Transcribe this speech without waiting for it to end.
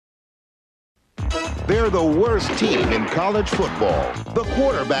They're the worst team in college football. The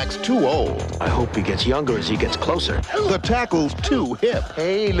quarterback's too old. I hope he gets younger as he gets closer. The tackle's too hip.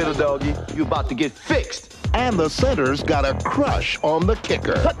 Hey, little doggy, you about to get fixed. And the center's got a crush on the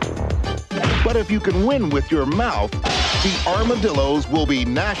kicker. But if you can win with your mouth, the Armadillos will be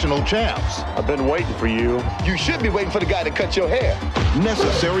national champs. I've been waiting for you. You should be waiting for the guy to cut your hair.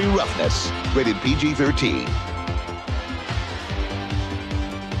 Necessary Roughness. Rated PG-13.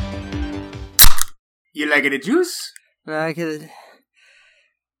 You like it a juice? I could.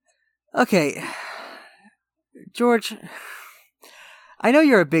 Okay. George, I know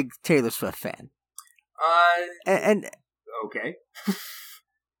you're a big Taylor Swift fan. And okay.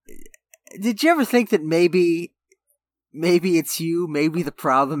 Did you ever think that maybe it's you, maybe the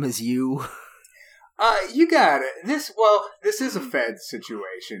problem is you? You got it. This is a Fed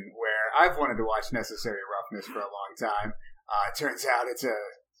situation where I've wanted to watch Necessary Roughness for a long time. Turns out it's a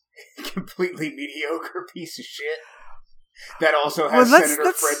completely mediocre piece of shit that also has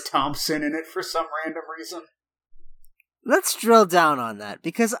Senator Fred Thompson in it for some random reason. Let's drill down on that,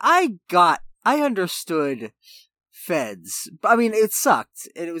 because I understood Feds. I mean, it sucked,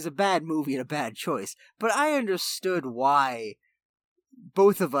 and it was a bad movie and a bad choice, but I understood why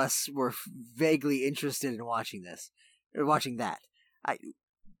both of us were vaguely interested in watching this, or watching that.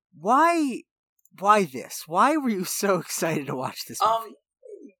 Why this? Why were you so excited to watch this movie?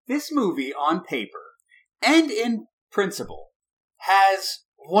 This movie, on paper, and in principle, has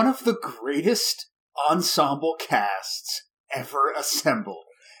one of the greatest ensemble casts ever assembled.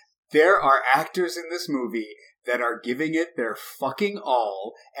 There are actors in this movie that are giving it their fucking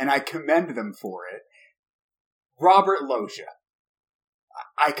all, and I commend them for it. Robert Loggia.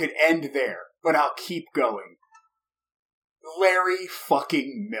 I could end there, but I'll keep going. Larry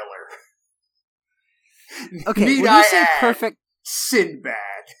fucking Miller. Okay, when you say perfect... Sinbad.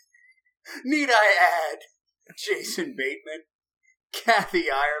 Need I add Jason Bateman,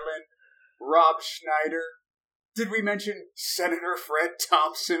 Kathy Ireland, Rob Schneider? Did we mention Senator Fred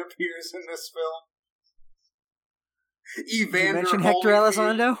Thompson appears in this film? Evander Did you mention Hector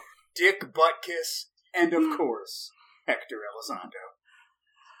Elizondo? Dick Butkus, and of course, Hector Elizondo.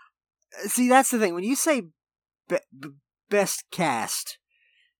 See, that's the thing. When you say best cast,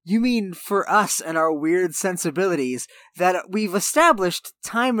 you mean for us and our weird sensibilities that we've established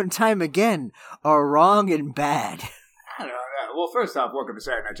time and time again are wrong and bad. I don't know. Well, first off, welcome to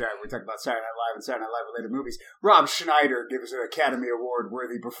Saturday Night Chat. We talk about Saturday Night Live and Saturday Night Live related movies. Rob Schneider gives an Academy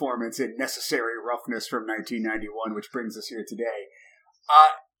Award-worthy performance in Necessary Roughness from 1991, which brings us here today.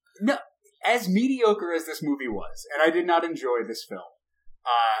 No, as mediocre as this movie was, and I did not enjoy this film.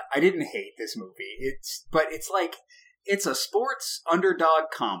 I didn't hate this movie. It's a sports underdog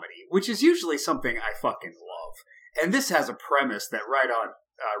comedy, which is usually something I fucking love. And this has a premise that right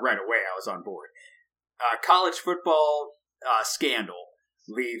away I was on board. College football scandal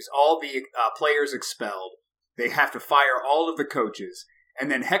leaves all the players expelled. They have to fire all of the coaches.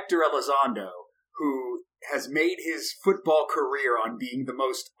 And then Hector Elizondo, who has made his football career on being the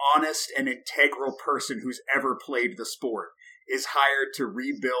most honest and integral person who's ever played the sport, is hired to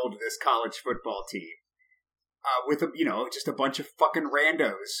rebuild this college football team. With, just a bunch of fucking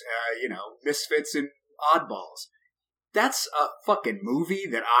randos, misfits and oddballs. That's a fucking movie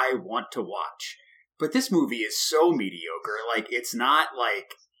that I want to watch. But this movie is so mediocre. Like, it's not,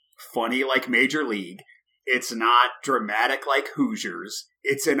 funny like Major League. It's not dramatic like Hoosiers.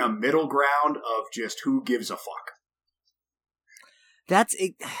 It's in a middle ground of just who gives a fuck. That's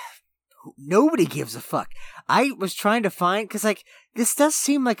it. Nobody gives a fuck. I was trying to find, because, this does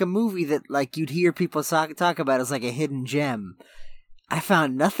seem like a movie that, you'd hear people talk about as, a hidden gem. I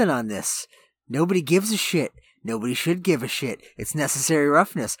found nothing on this. Nobody gives a shit. Nobody should give a shit. It's Necessary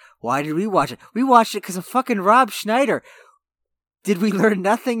Roughness. Why did we watch it? We watched it because of fucking Rob Schneider. Did we learn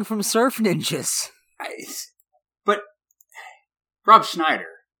nothing from Surf Ninjas? But Rob Schneider,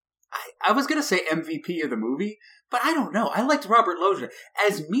 I was going to say MVP of the movie, but I don't know. I liked Robert Loggia.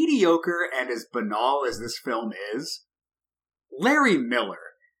 As mediocre and as banal as this film is, Larry Miller.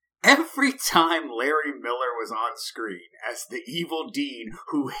 Every time Larry Miller was on screen as the evil dean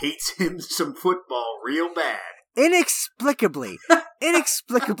who hates him some football real bad. Inexplicably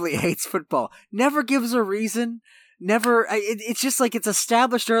hates football. Never gives a reason. Never, it's just it's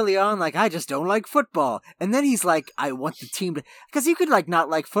established early on, I just don't like football. And then he's I want the team to, because you could not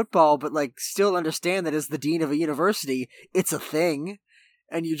like football, but still understand that as the dean of a university, it's a thing.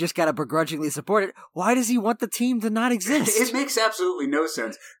 And you just gotta begrudgingly support it. Why does he want the team to not exist? It makes absolutely no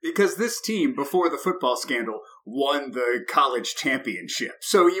sense, because this team, before the football scandal, won the college championship.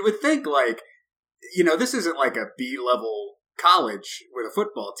 So you would think, this isn't a B-level college with a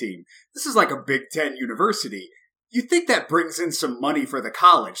football team. This is like a Big Ten university. You think that brings in some money for the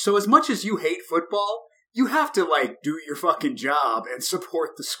college. So as much as you hate football, you have to, like, do your fucking job and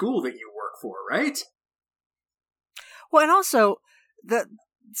support the school that you work for, right? Well, and also,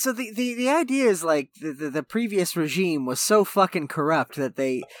 the idea is, like, the previous regime was so fucking corrupt that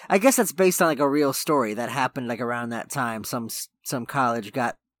I guess that's based on, like, a real story that happened, like, around that time. Some college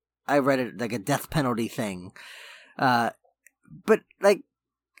got, I read it, like, a death penalty thing. But, like,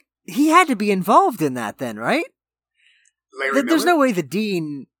 he had to be involved in that then, right? There's no way the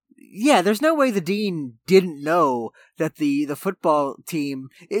dean... Yeah, there's no way the dean didn't know that the football team,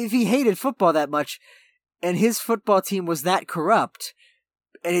 if he hated football that much, and his football team was that corrupt,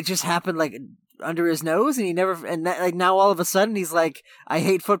 and it just happened, like, under his nose, and now all of a sudden he's like, I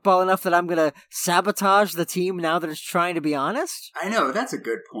hate football enough that I'm gonna sabotage the team now that it's trying to be honest? I know, that's a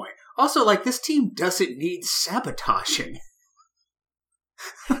good point. Also, like, this team doesn't need sabotaging.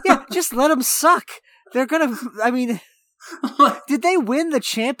 Yeah, just let them suck. They're gonna, I mean... Did they win the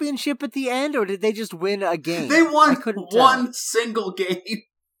championship at the end, or did they just win a game? They won one single game.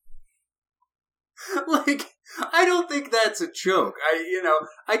 Like, I don't think that's a joke.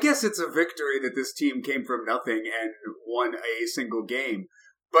 I guess it's a victory that this team came from nothing and won a single game.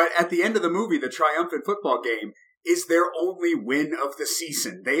 But at the end of the movie, the triumphant football game is their only win of the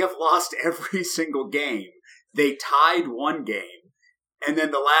season. They have lost every single game. They tied one game. And then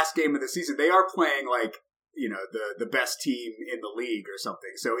the last game of the season, they are playing, like, the best team in the league or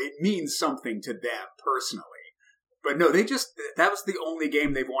something. So it means something to them personally. But no, that was the only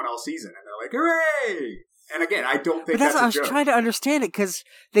game they've won all season. And they're like, hooray! And again, I don't think that's a joke. I was trying to understand it because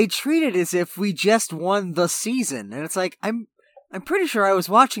they treat it as if we just won the season. And it's like, I'm pretty sure I was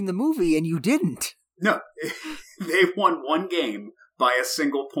watching the movie and you didn't. No, they won one game by a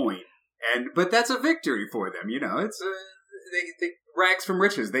single point. But that's a victory for them. It's they rags from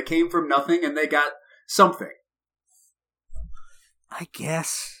riches. They came from nothing and they got something. I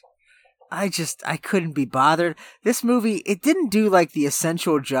guess. I couldn't be bothered. This movie, it didn't do, like, the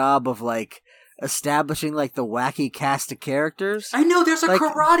essential job of, like, establishing, like, the wacky cast of characters. I know, there's a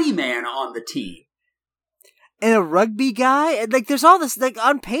karate man on the team. And a rugby guy. And, like, there's all this, like,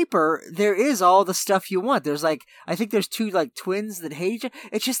 on paper, there is all the stuff you want. There's, like, I think there's two, like, twins that hate each other.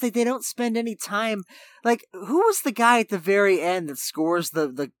 It's just that they don't spend any time. Like, who was the guy at the very end that scores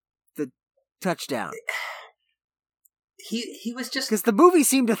the touchdown? He was just... Because the movie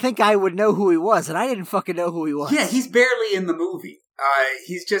seemed to think I would know who he was, and I didn't fucking know who he was. Yeah, he's barely in the movie.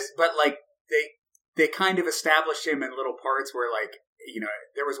 He's just... But, like, they kind of established him in little parts where, like,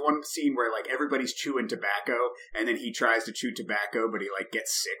 there was one scene where, like, everybody's chewing tobacco, and then he tries to chew tobacco, but he, like,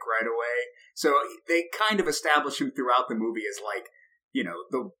 gets sick right away. So they kind of establish him throughout the movie as, like,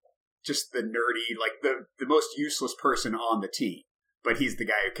 the nerdy, like, the most useless person on the team. But he's the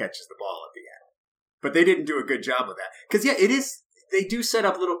guy who catches the ball at the end. But they didn't do a good job of that. Because, yeah, they do set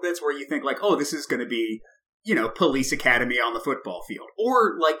up little bits where you think, like, oh, this is going to be, Police Academy on the football field.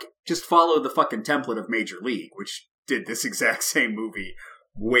 Or, like, just follow the fucking template of Major League, which did this exact same movie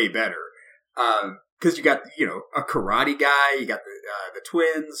way better. Because you got, a karate guy, you got the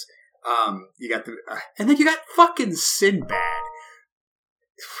twins, you got and then you got fucking Sinbad.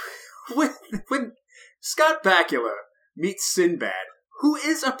 when Scott Bakula meets Sinbad, who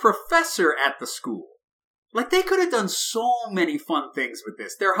is a professor at the school. Like, they could have done so many fun things with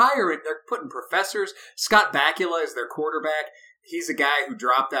this. They're putting professors. Scott Bakula is their quarterback. He's a guy who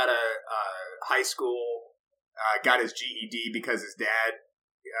dropped out of high school, got his GED because his dad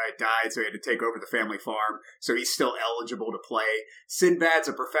died, so he had to take over the family farm. So he's still eligible to play. Sinbad's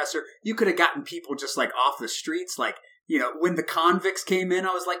a professor. You could have gotten people just, like, off the streets, like, when the convicts came in,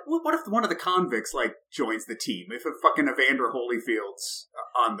 I was like, what if one of the convicts, like, joins the team? If a fucking Evander Holyfield's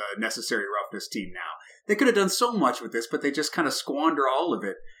on the Necessary Roughness team now. They could have done so much with this, but they just kind of squander all of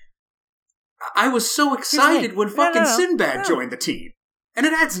it. I was so excited when fucking Sinbad joined the team. And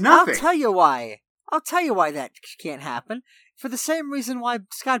it adds nothing. I'll tell you why that can't happen. For the same reason why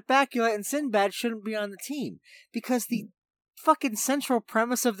Scott Bakula and Sinbad shouldn't be on the team. Because the fucking central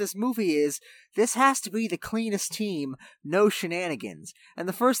premise of this movie is this has to be the cleanest team, no shenanigans. And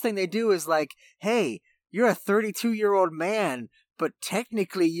the first thing they do is like, hey, you're a 32-year-old man, but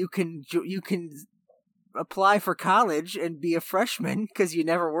technically you can apply for college and be a freshman because you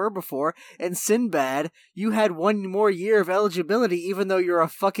never were before. And Sinbad, you had one more year of eligibility even though you're a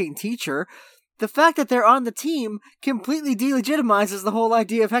fucking teacher. The fact that they're on the team completely delegitimizes the whole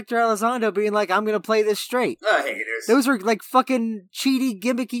idea of Hector Elizondo being like, I'm going to play this straight. Those were like fucking cheaty,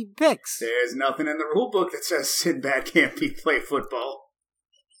 gimmicky picks. There's nothing in the rule book that says Sinbad can't play football.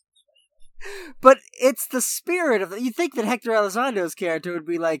 But it's the spirit of you think that Hector Elizondo's character would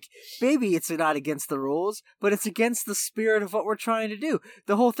be like, maybe it's not against the rules, but it's against the spirit of what we're trying to do.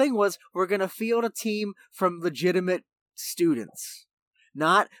 The whole thing was, we're going to field a team from legitimate students.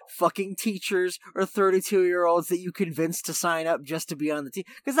 Not fucking teachers or 32-year-olds that you convinced to sign up just to be on the team.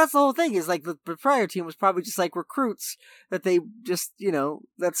 Because that's the whole thing, is like the prior team was probably just like recruits that they just,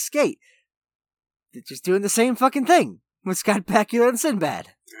 that skate. They're just doing the same fucking thing with Scott Bakula and Sinbad.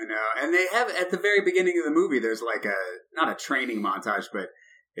 I know. And they have, at the very beginning of the movie, there's like not a training montage, but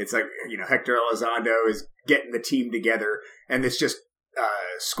it's like, Hector Elizondo is getting the team together, and it's just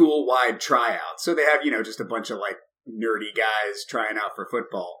school-wide tryout. So they have, just a bunch of like nerdy guys trying out for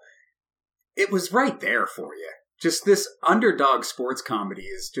football. It was right there for you. Just this underdog sports comedy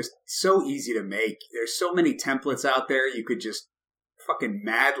is just so easy to make. There's so many templates out there. You could just fucking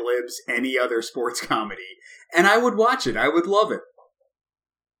Mad Libs any other sports comedy, and I would watch it. I would love it.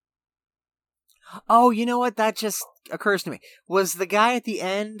 Oh, you know what? That just occurs to me. Was the guy at the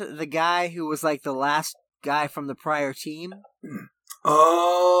end the guy who was like the last guy from the prior team?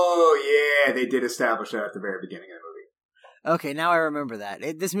 Oh, yeah. They did establish that at the very beginning of the movie. Okay, now I remember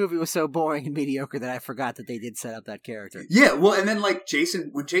that. This movie was so boring and mediocre that I forgot that they did set up that character. Yeah, well, and then like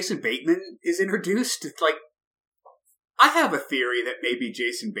when Jason Bateman is introduced, it's like, I have a theory that maybe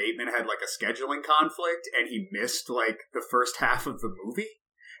Jason Bateman had like a scheduling conflict and he missed like the first half of the movie.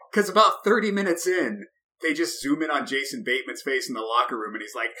 Because about 30 minutes in, they just zoom in on Jason Bateman's face in the locker room, and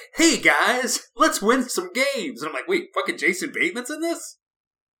he's like, "Hey guys, let's win some games." And I'm like, wait, fucking Jason Bateman's in this?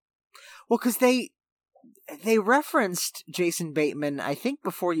 Well, because they referenced Jason Bateman, I think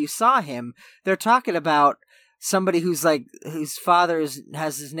before you saw him. They're talking about somebody whose father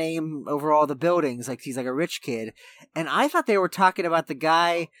has his name over all the buildings, like he's like a rich kid. And I thought they were talking about the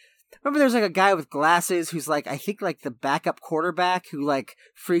guy. Remember, there's like a guy with glasses who's like, I think like the backup quarterback who like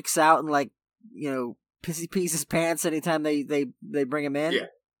freaks out and like, pees his pants anytime they bring him in. Yeah.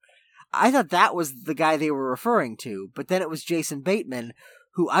 I thought that was the guy they were referring to, but then it was Jason Bateman,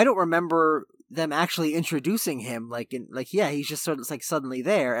 who I don't remember them actually introducing him. He's just sort of like suddenly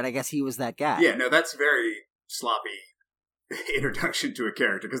there, and I guess he was that guy. Yeah, no, that's very sloppy introduction to a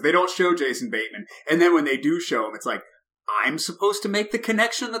character, because they don't show Jason Bateman, and then when they do show him, it's like, I'm supposed to make the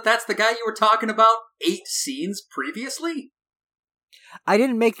connection that that's the guy you were talking about 8 scenes previously? I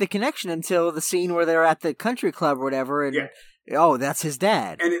didn't make the connection until the scene where they're at the country club or whatever, and oh, that's his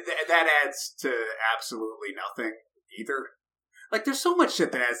dad. And that adds to absolutely nothing either. Like, there's so much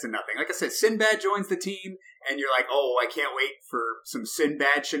shit that adds to nothing. Like I said, Sinbad joins the team, and you're like, oh, I can't wait for some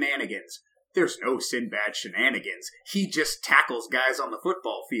Sinbad shenanigans. There's no Sinbad shenanigans. He just tackles guys on the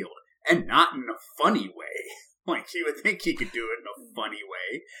football field, and not in a funny way. Like, you would think he could do it in a funny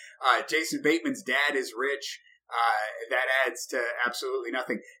way. Jason Bateman's dad is rich. That adds to absolutely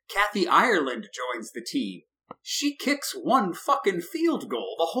nothing. Kathy Ireland joins the team. She kicks one fucking field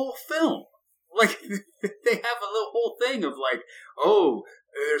goal the whole film. Like, they have a little whole thing of like, oh,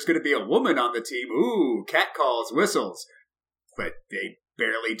 there's going to be a woman on the team. Ooh, catcalls, whistles. But they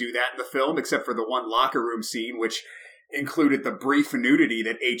barely do that in the film, except for the one locker room scene, which included the brief nudity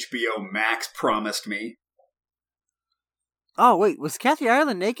that HBO Max promised me. Oh, wait, was Kathy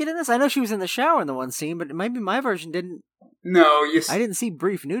Ireland naked in this? I know she was in the shower in the one scene, but maybe my version didn't. No, I didn't see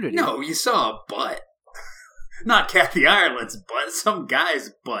brief nudity. No, you saw a butt. Not Kathy Ireland's butt, some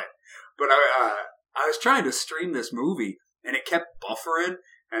guy's butt. But I was trying to stream this movie, and it kept buffering,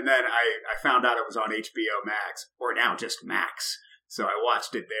 and then I found out it was on HBO Max, or now just Max. So I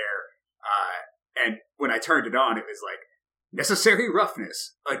watched it there, and when I turned it on, it was like, necessary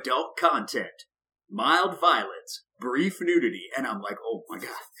roughness, adult content, mild violence, brief nudity, and I'm like, oh my god,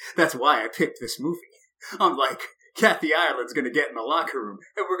 that's why I picked this movie. I'm like, Kathy Ireland's gonna get in the locker room,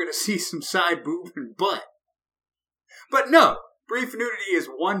 and we're gonna see some side boob and butt. But no, brief nudity is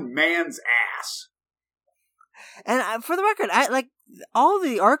one man's ass. And for the record, I like all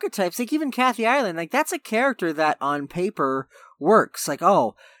the archetypes, like even Kathy Ireland, like that's a character that on paper works. Like,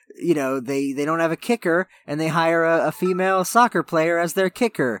 oh, they don't have a kicker, and they hire a female soccer player as their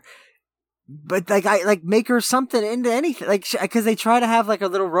kicker. But I make her something into anything, like because they try to have like a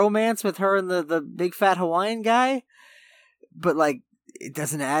little romance with her and the big fat Hawaiian guy, but like it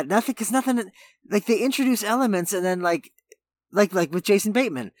doesn't add nothing because nothing. Like they introduce elements and then like with Jason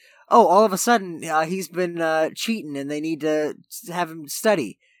Bateman, oh, all of a sudden he's been cheating and they need to have him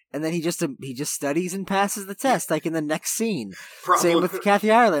study, and then he just studies and passes the test like in the next scene. Same with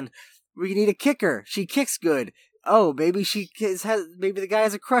Kathy Ireland. We need a kicker. She kicks good. Oh, maybe maybe the guy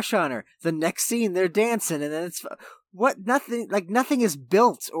has a crush on her. The next scene, they're dancing, and then nothing is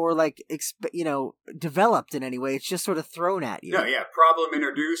built or developed in any way. It's just sort of thrown at you. No, yeah, problem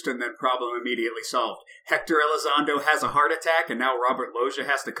introduced and then problem immediately solved. Hector Elizondo has a heart attack and now Robert Loggia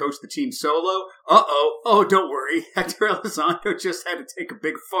has to coach the team solo. Oh, don't worry. Hector Elizondo just had to take a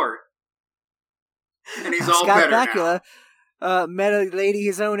big fart. And he's all Scott better Bakula, met a lady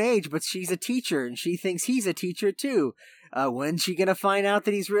his own age, but she's a teacher, and she thinks he's a teacher too. When's she gonna find out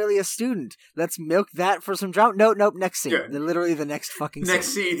that he's really a student? Let's milk that for some drama. Nope, next scene. Yeah. Literally the next fucking scene. Next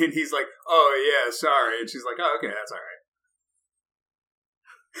scene, and he's like, oh yeah, sorry. And she's like, oh, okay, that's all right.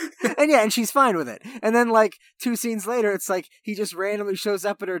 and she's fine with it. And then 2 scenes later, it's like he just randomly shows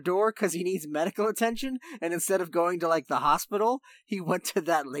up at her door because he needs medical attention, and instead of going to the hospital, he went to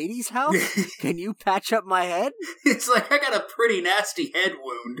that lady's house. Can you patch up my head? It's like, I got a pretty nasty head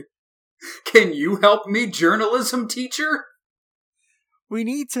wound. Can you help me, journalism teacher? We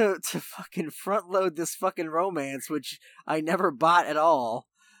need to fucking front load this fucking romance, which I never bought at all.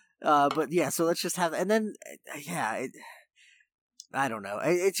 But yeah, so let's just have, and then I don't know.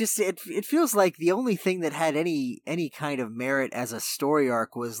 It feels like the only thing that had any kind of merit as a story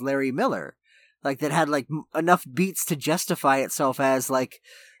arc was Larry Miller, that had enough beats to justify itself as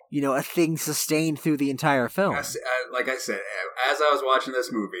a thing sustained through the entire film. Like I said, as I was watching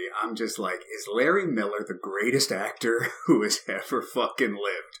this movie, I'm just like, is Larry Miller the greatest actor who has ever fucking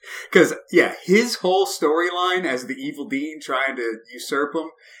lived? Because, yeah, his whole storyline as the evil dean trying to usurp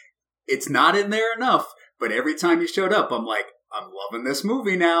him, it's not in there enough. But every time he showed up, I'm like, I'm loving this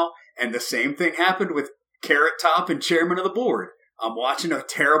movie now. And the same thing happened with Carrot Top and Chairman of the Board. I'm watching a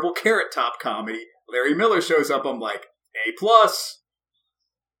terrible Carrot Top comedy. Larry Miller shows up, I'm like, A+.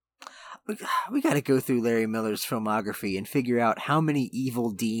 We got to go through Larry Miller's filmography and figure out how many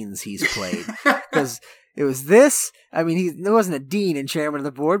evil deans he's played. Because it was this. I mean, he wasn't a dean in Chairman of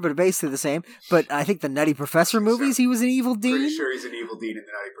the Board, but basically the same. But I think the Nutty Professor movies, he was an evil dean. Pretty sure he's an evil dean in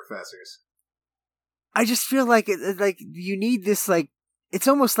the Nutty Professors. I just feel like you need this it's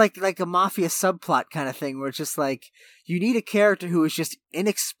almost like a mafia subplot kind of thing where it's just you need a character who is just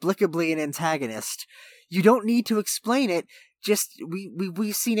inexplicably an antagonist. You don't need to explain it. Just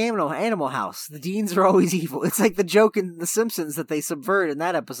we've seen Animal House. The deans are always evil. It's like the joke in The Simpsons that they subvert in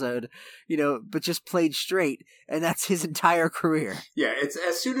that episode, but just played straight, and that's his entire career. Yeah, it's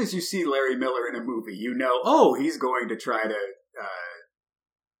as soon as you see Larry Miller in a movie, oh, he's going to try to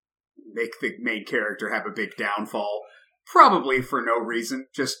make the main character have a big downfall. Probably for no reason,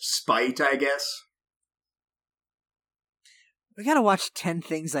 just spite, I guess. We gotta watch 10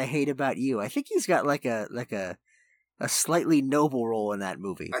 Things I Hate About You. I think he's got a slightly noble role in that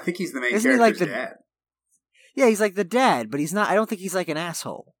movie. I think he's the main character's dad. Yeah, he's the dad, but he's not. I don't think he's an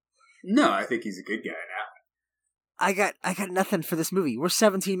asshole. No, I think he's a good guy now. I got nothing for this movie. We're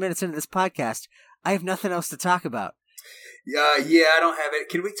 17 minutes into this podcast. I have nothing else to talk about. Yeah, I don't have it.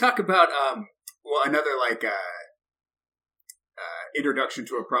 Can we talk about another introduction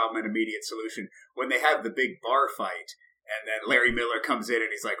to a problem and immediate solution when they have the big bar fight? And then Larry Miller comes in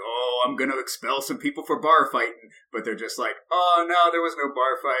and he's like, oh, I'm going to expel some people for bar fighting. But they're just like, oh, no, there was no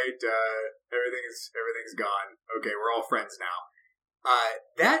bar fight. Everything's gone. Okay, we're all friends now.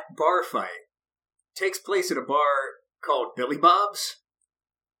 That bar fight takes place at a bar called Billy Bob's.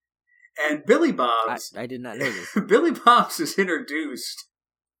 And Billy Bob's... I did not know this. Billy Bob's is introduced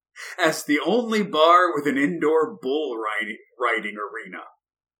as the only bar with an indoor bull riding arena.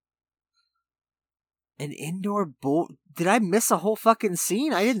 An indoor bull? Did I miss a whole fucking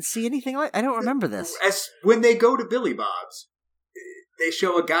scene? I didn't see anything like. I don't remember this. As when they go to Billy Bob's, they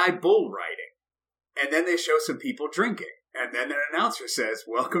show a guy bull riding, and then they show some people drinking, and then an announcer says,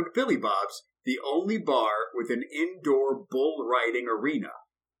 "Welcome to Billy Bob's, the only bar with an indoor bull riding arena,"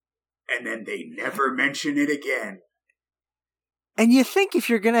 and then they never mention it again. And you think if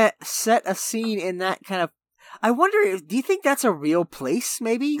you're gonna set a scene in that kind of, I wonder, do you think that's a real place,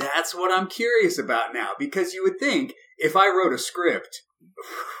 maybe? That's what I'm curious about now, because you would think, if I wrote a script...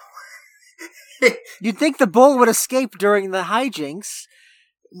 You'd think the bull would escape during the hijinks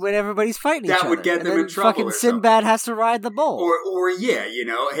when everybody's fighting each other. That would get them in trouble fucking Sinbad has to ride the bull. Or yeah,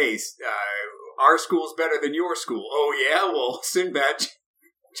 hey, our school's better than your school. Oh yeah? Well, Sinbad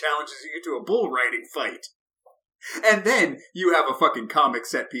challenges you to a bull riding fight. And then you have a fucking comic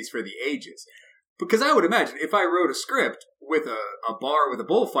set piece for the ages. Because I would imagine if I wrote a script with a bar with a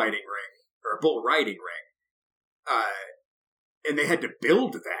bullfighting ring, or a bull riding ring, and they had to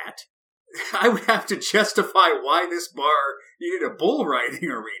build that, I would have to justify why this bar needed a bull riding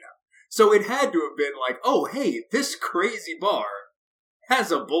arena. So it had to have been like, oh, hey, this crazy bar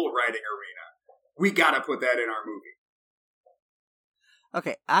has a bull riding arena. We gotta put that in our movie.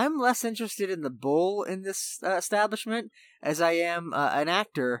 Okay, I'm less interested in the bull in this establishment as I am an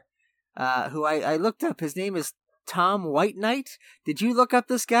actor who I looked up. His name is Tom Whiteknight. Did you look up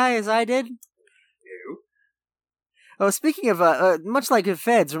this guy as I did? No. Oh, speaking of, much like in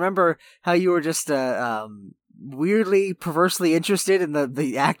Feds, remember how you were just weirdly, perversely interested in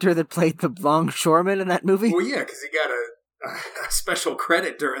the actor that played the longshoreman in that movie? Well, yeah, because he got a special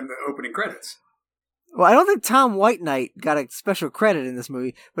credit during the opening credits. Well, I don't think Tom Whiteknight got a special credit in this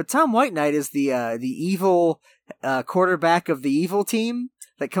movie, but Tom Whiteknight is the evil quarterback of the evil team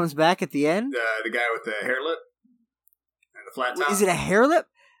that comes back at the end. The guy with the hair lip and the flat top. Is it a hair lip?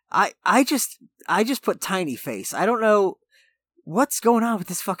 I just put tiny face. I don't know what's going on with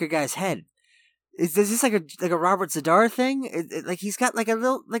this fucker guy's head. Is this like a Robert Zadar thing? Like he's got like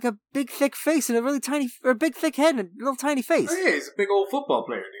a big thick face and a really tiny, or a big thick head and a little tiny face. Oh yeah, he's a big old football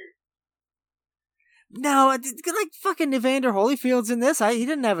player, dude. No, like fucking Evander Holyfield's in this. He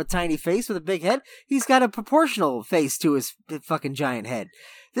didn't have a tiny face with a big head. He's got a proportional face to his fucking giant head.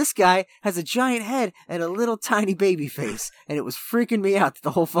 This guy has a giant head and a little tiny baby face, and it was freaking me out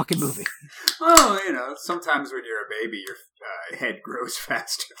the whole fucking movie. Oh, sometimes when you're a baby, your head grows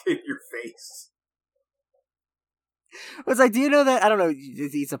faster than your face. It's like, do you know that? I don't know.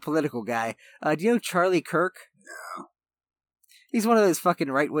 He's a political guy. Do you know Charlie Kirk? No. He's one of those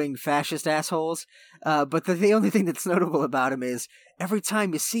fucking right-wing fascist assholes. But the only thing that's notable about him is every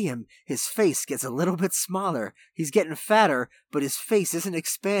time you see him, his face gets a little bit smaller. He's getting fatter, but his face isn't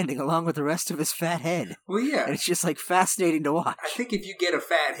expanding along with the rest of his fat head. Well, yeah. And it's just like fascinating to watch. I think if you get a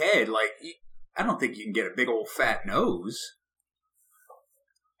fat head, I don't think you can get a big old fat nose.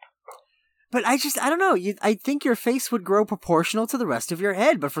 But I don't know. I think your face would grow proportional to the rest of your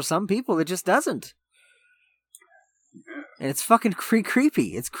head, but for some people, it just doesn't. Yeah. And it's fucking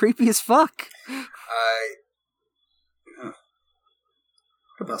creepy. It's creepy as fuck.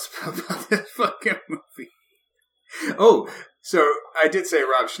 What else about this fucking movie? Oh, so I did say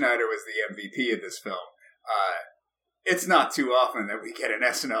Rob Schneider was the MVP of this film. It's not too often that we get an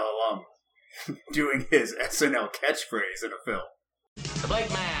SNL alum doing his SNL catchphrase in a film. The Blake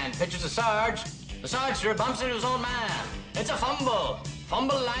man pitches to Sarge. The Sarge bumps into his own man. It's a fumble.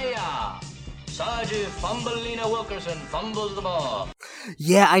 Fumble-laya. Sarge Fumbleina Wilkerson fumbles the ball.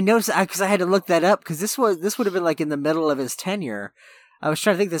 Yeah, I noticed because I had to look that up because this would have been like in the middle of his tenure. I was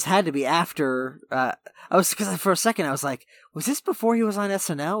trying to think this had to be after. Because for a second I was like, was this before he was on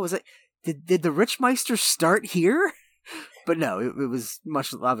SNL? Was it? Did the Richmeister start here? But no, it was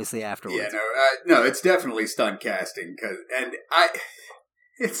much obviously afterwards. Yeah, no, it's definitely stunt casting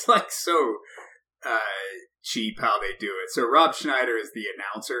it's like so cheap how they do it. So Rob Schneider is the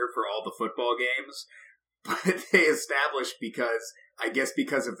announcer for all the football games, but they established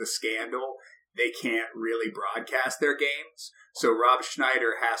because of the scandal, they can't really broadcast their games. So Rob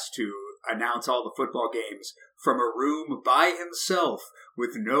Schneider has to announce all the football games from a room by himself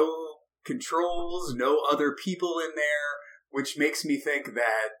with no controls, no other people in there, which makes me think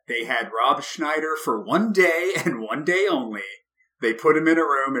that they had Rob Schneider for one day and one day only. They put him in a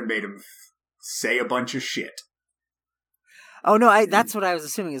room and made him say a bunch of shit. Oh no, that's what I was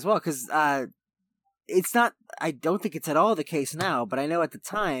assuming as well, because it's not. I don't think it's at all the case now, but I know at the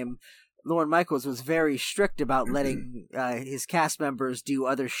time, Lorne Michaels was very strict about letting his cast members do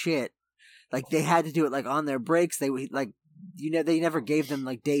other shit. Like they had to do it like on their breaks. They they never gave them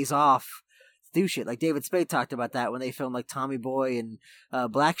like days off to do shit. Like David Spade talked about that when they filmed like Tommy Boy and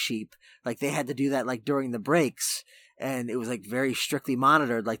Black Sheep. Like they had to do that like during the breaks. And it was like very strictly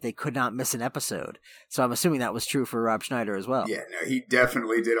monitored, like they could not miss an episode. So I'm assuming that was true for Rob Schneider as well. Yeah, no, he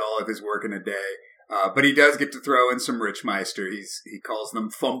definitely did all of his work in a day. But he does get to throw in some Richmeister. He calls them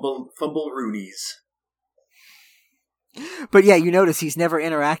Fumble-roonies. But yeah, you notice he's never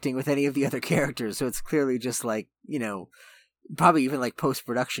interacting with any of the other characters, so it's clearly just like, probably even like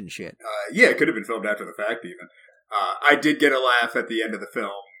post-production shit. Yeah, it could have been filmed after the fact even. I did get a laugh at the end of the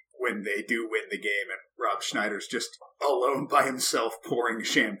film when they do win the game and Rob Schneider's just alone by himself pouring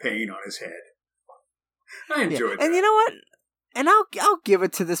champagne on his head. I enjoyed that. And you know what? And I'll give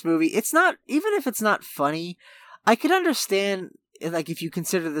it to this movie. It's not, even if it's not funny, I could understand like if you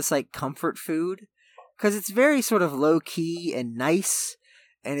consider this like comfort food, because it's very sort of low key and nice,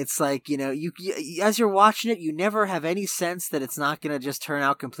 and it's like you as you're watching it, you never have any sense that it's not going to just turn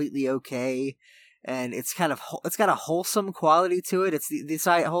out completely okay. And it's got a wholesome quality to it. It's this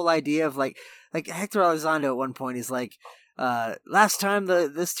whole idea of like Hector Elizondo at one point is like, last time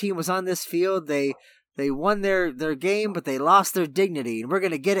this team was on this field, they won their game, but they lost their dignity, and we're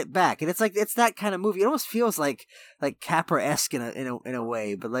gonna get it back. And it's like it's that kind of movie. It almost feels like Capra-esque in a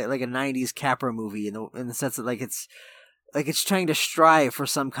way, but like a '90s Capra movie in the sense that like it's like it's trying to strive for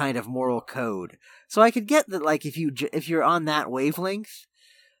some kind of moral code. So I could get that, like, if you're on that wavelength,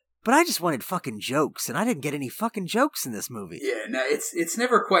 but I just wanted fucking jokes, and I didn't get any fucking jokes in this movie. Yeah, no, it's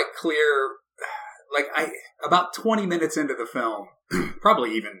never quite clear. Like, about 20 minutes into the film,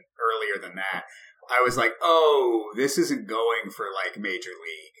 probably even earlier than that, I was like, oh, this isn't going for, like, Major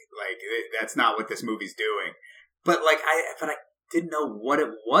League. Like, that's not what this movie's doing. But I didn't know what it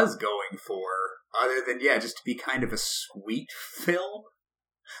was going for, other than, yeah, just to be kind of a sweet film.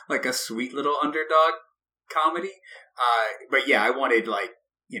 Like a sweet little underdog comedy. But yeah, I wanted, like,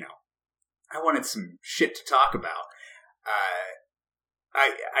 I wanted some shit to talk about.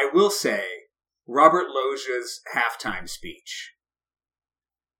 I will say, Robert Loggia's halftime speech.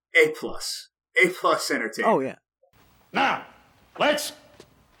 A+. A+ entertainment. Oh, yeah. Now, let's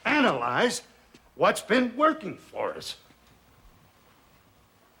analyze what's been working for us.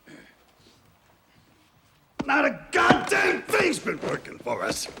 Not a goddamn thing's been working for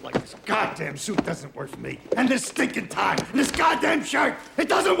us. Like this goddamn suit doesn't work for me. And this stinking tie. And this goddamn shirt. It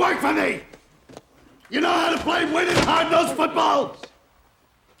doesn't work for me. You know how to play winning hard-nosed football?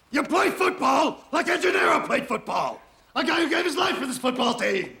 You play football like a Gennaro played football. A guy who gave his life for this football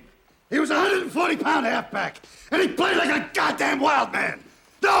team. He was a 140-pound halfback. And he played like a goddamn wild man.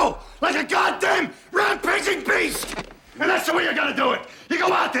 No, like a goddamn rampaging beast. And that's the way you're gonna do it. You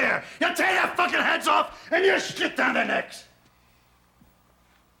go out there, you tear their fucking heads off, and you shit down their necks.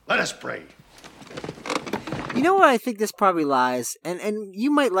 Let us pray. You know where I think this probably lies, and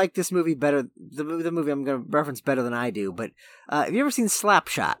you might like this movie better, the movie I'm going to reference better than I do, but have you ever seen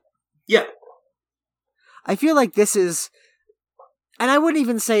Slapshot? Yeah. I feel like this is, and I wouldn't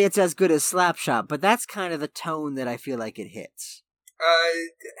even say it's as good as Slapshot, but that's kind of the tone that I feel like it hits.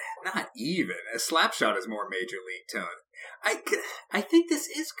 Not even. A Slapshot is more Major League tone. I think this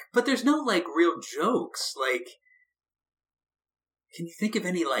is, but there's no, like, real jokes. Like, can you think of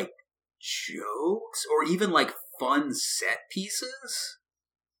any, like, jokes? Or even, like, fun set pieces?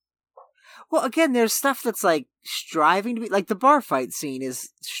 Well, again, there's stuff that's, like, striving to be, like, the bar fight scene is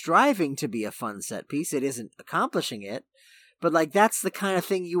striving to be a fun set piece. It isn't accomplishing it. But, like, that's the kind of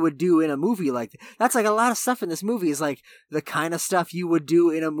thing you would do in a movie like this. That's, like, a lot of stuff in this movie is, like, the kind of stuff you would do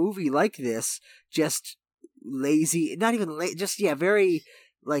in a movie like this. Just lazy, not even just, yeah, very,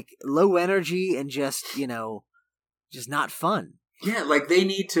 like, low energy and just, just not fun. Yeah, like, they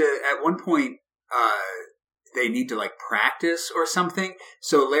need to, at one point, they need to, like, practice or something.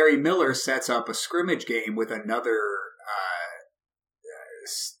 So Larry Miller sets up a scrimmage game with another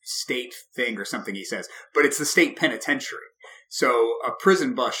state thing or something, he says. But it's the state penitentiary. So a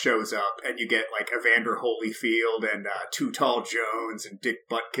prison bus shows up, and you get, like, Evander Holyfield and Too Tall Jones and Dick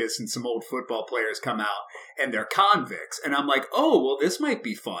Butkus and some old football players come out, and they're convicts. And I'm like, oh, well, this might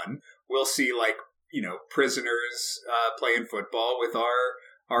be fun. We'll see, like, prisoners playing football with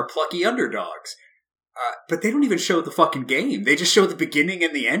our plucky underdogs. But they don't even show the fucking game. They just show the beginning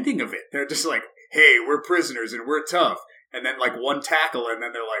and the ending of it. They're just like, hey, we're prisoners and we're tough. And then, like, one tackle, and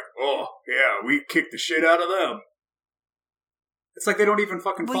then they're like, oh, yeah, we kicked the shit out of them. It's like they don't even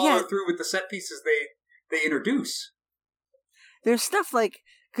fucking follow through with the set pieces they introduce. There's stuff like,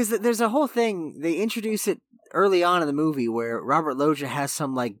 because there's a whole thing, they introduce it early on in the movie where Robert Loggia has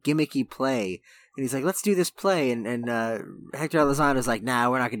some, like, gimmicky play. And he's like, let's do this play. And Hector Elizondo like, nah,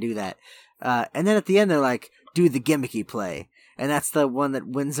 we're not going to do that. And then at the end, they're like, do the gimmicky play. And that's the one that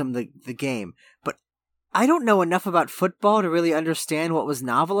wins them the game. But I don't know enough about football to really understand what was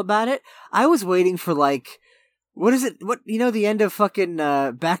novel about it. I was waiting for, like, what is it? The end of fucking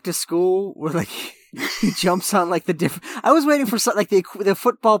Back to School, where, like, he jumps on, like, the different. I was waiting for something like the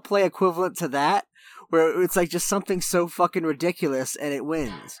football play equivalent to that, where it's like just something so fucking ridiculous and it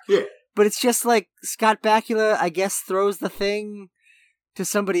wins. Yeah. But it's just like Scott Bakula, I guess, throws the thing to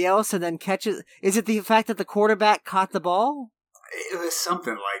somebody else and then catches. Is it the fact that the quarterback caught the ball? It was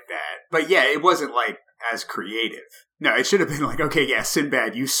something like that. But yeah, it wasn't, like, as creative. No, it should have been like, okay, yeah,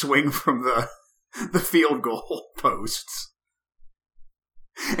 Sinbad, you swing from the field goal posts.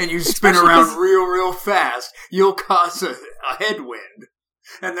 And you spin around real fast. You'll cause a headwind.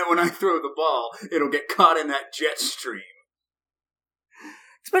 And then when I throw the ball, it'll get caught in that jet stream.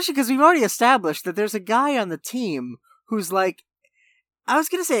 Especially because we've already established that there's a guy on the team who's like, I was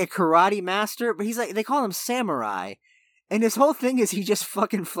going to say a karate master, but he's like, they call him Samurai. And his whole thing is he just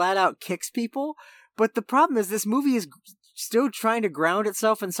fucking flat out kicks people. But the problem is this movie is still trying to ground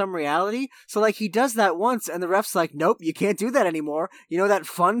itself in some reality. So, like, he does that once, and the ref's like, nope, you can't do that anymore. You know that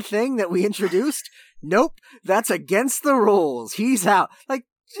fun thing that we introduced? Nope, that's against the rules. He's out. Like,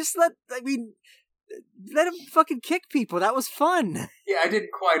 let him fucking kick people. That was fun. Yeah, I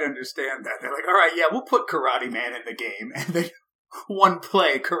didn't quite understand that. They're like, all right, yeah, we'll put Karate Man in the game. And then one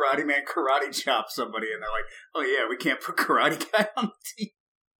play, Karate Man karate chops somebody. And they're like, oh yeah, we can't put Karate Guy on the team.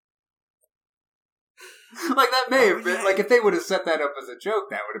 Like, that may have been, like, if they would have set that up as a joke,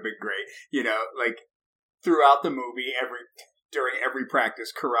 that would have been great. You know, like, throughout the movie, during every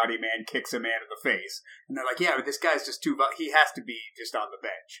practice, Karate Man kicks a man in the face. And they're like, yeah, but this guy's just he has to be just on the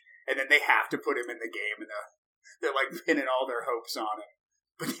bench. And then they have to put him in the game, and they're like pinning all their hopes on him.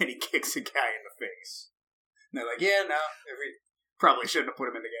 But then he kicks a guy in the face. And they're like, yeah, no, we probably shouldn't have put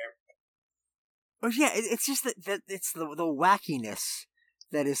him in the game. Well, yeah, it's just that it's the wackiness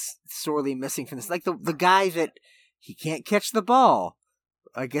that is sorely missing from this. Like the guy that he can't catch the ball.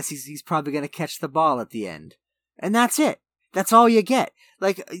 I guess he's probably going to catch the ball at the end. And that's it. That's all you get.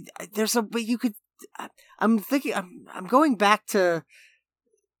 Like, but you could, I'm thinking, I'm going back to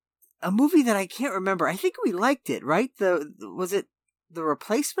a movie that I can't remember. I think we liked it, right? Was it The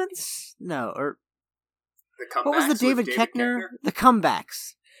Replacements? No, or The Comebacks. What was the David Koechner? The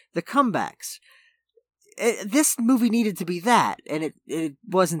Comebacks. The Comebacks. This movie needed to be that, and it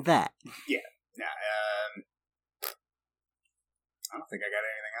wasn't that. Yeah. Nah, I don't think I got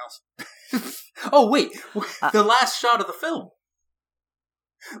anything else. Oh, wait. The last shot of the film.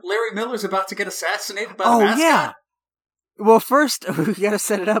 Larry Miller's about to get assassinated by the mascot. Yeah. Well, first, we got to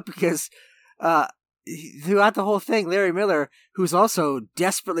set it up because throughout the whole thing, Larry Miller, who's also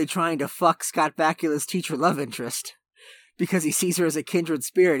desperately trying to fuck Scott Bakula's teacher love interest because he sees her as a kindred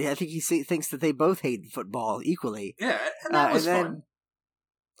spirit. I think he thinks that they both hate football equally. Yeah, and that was fun.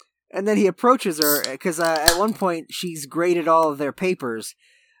 And then he approaches her because at one point she's graded all of their papers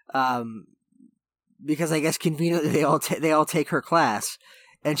because I guess conveniently they all take her class.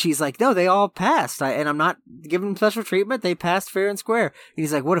 And she's like, no, they all passed. And I'm not giving them special treatment. They passed fair and square. And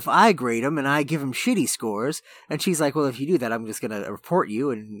he's like, what if I grade them and I give them shitty scores? And she's like, well, if you do that, I'm just going to report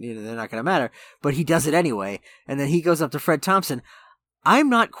you and they're not going to matter. But he does it anyway. And then he goes up to Fred Thompson. I'm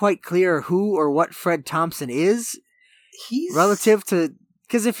not quite clear who or what Fred Thompson is. He's relative to,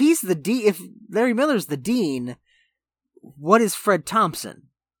 because if he's the dean, if Larry Miller's the dean, what is Fred Thompson?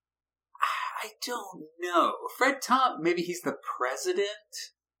 I don't know. Maybe he's the president?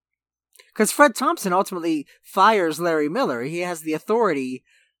 Because Fred Thompson ultimately fires Larry Miller. He has the authority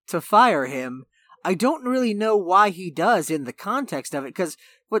to fire him. I don't really know why he does in the context of it, because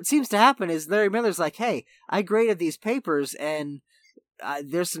what seems to happen is Larry Miller's like, hey, I graded these papers and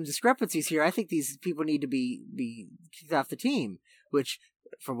there's some discrepancies here. I think these people need to be kicked off the team, which,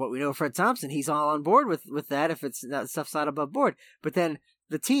 from what we know of Fred Thompson, he's all on board with that if stuff's not above board. But then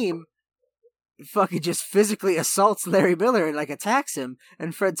the team fucking just physically assaults Larry Miller and like attacks him,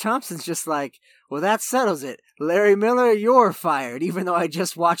 and Fred Thompson's just like, well, that settles it. Larry Miller, you're fired, even though I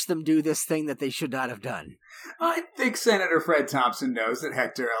just watched them do this thing that they should not have done. I think Senator Fred Thompson knows that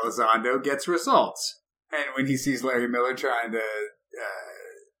Hector Elizondo gets results. And when he sees Larry Miller trying to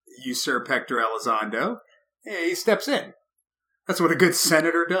usurp Hector Elizondo, he steps in. That's what a good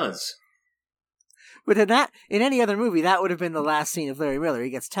senator does. But in any other movie, that would have been the last scene of Larry Miller.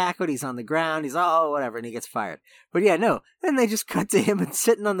 He gets tackled, he's on the ground, he's whatever, and he gets fired. But yeah, no. Then they just cut to him and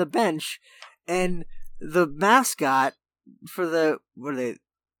sitting on the bench, and the mascot for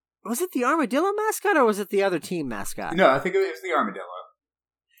was it the Armadillo mascot or was it the other team mascot? No, I think it was the Armadillo.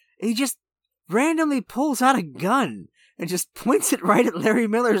 He just randomly pulls out a gun and just points it right at Larry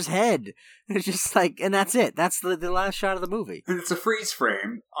Miller's head. And it's just like, and that's it. That's the last shot of the movie. And it's a freeze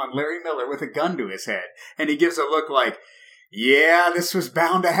frame on Larry Miller with a gun to his head. And he gives a look like, yeah, this was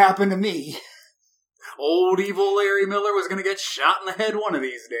bound to happen to me. Old evil Larry Miller was going to get shot in the head one of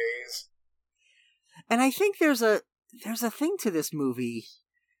these days. And I think there's a thing to this movie.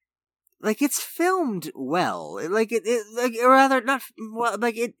 Like, it's filmed well.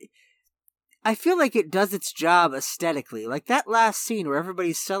 I feel like it does its job aesthetically. Like, that last scene where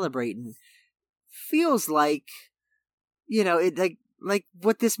everybody's celebrating feels like, like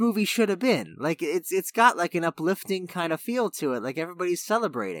what this movie should have been. Like, it's got like an uplifting kind of feel to it. Like, everybody's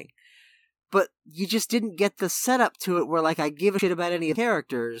celebrating. But you just didn't get the setup to it where, like, I give a shit about any of the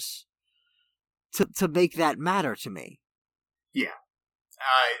characters to make that matter to me. Yeah.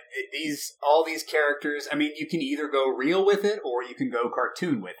 All these characters, I mean, you can either go real with it or you can go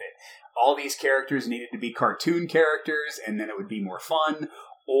cartoon with it. All these characters needed to be cartoon characters and then it would be more fun,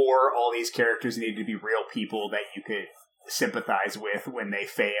 or all these characters needed to be real people that you could sympathize with when they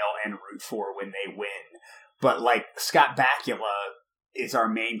fail and root for when they win. But, like, Scott Bakula is our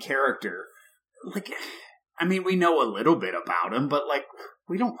main character. Like, I mean, we know a little bit about him, but, like,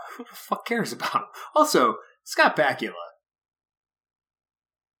 who the fuck cares about him? Also, Scott Bakula,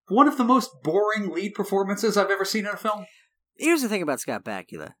 one of the most boring lead performances I've ever seen in a film. Here's the thing about Scott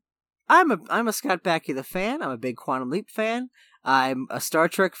Bakula. I'm a Scott Bakula fan. I'm a big Quantum Leap fan. I'm a Star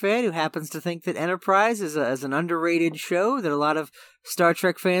Trek fan who happens to think that Enterprise is an underrated show that a lot of Star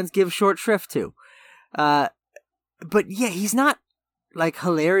Trek fans give short shrift to. But yeah, he's not like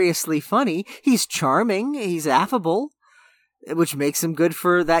hilariously funny. He's charming. He's affable, which makes him good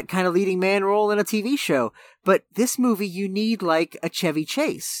for that kind of leading man role in a TV show. But this movie, you need like a Chevy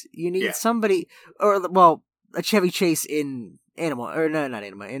Chase. You need somebody, or well, a Chevy Chase in in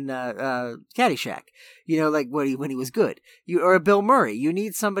Caddyshack. You know, like when he was good. Or a Bill Murray. You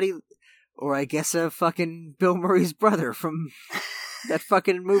need somebody, or I guess a fucking Bill Murray's brother from that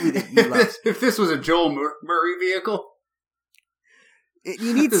fucking movie that you love. If this was a Joel Murray vehicle,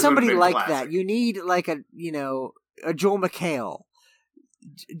 you need somebody like that. You need like a Joel McHale.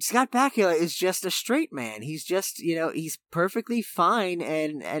 Scott Bakula is just a straight man. He's just, he's perfectly fine,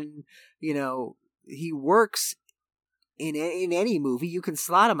 and he works in any movie. You can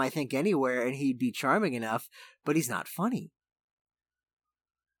slot him, I think, anywhere, and he'd be charming enough, but he's not funny.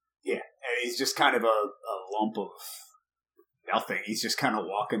 Yeah, and he's just kind of a lump of nothing. He's just kind of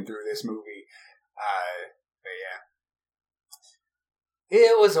walking through this movie. But yeah.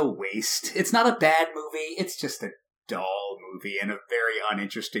 It was a waste. It's not a bad movie. It's just a dull movie and a very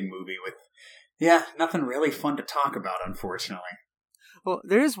uninteresting movie with, nothing really fun to talk about, unfortunately. Well,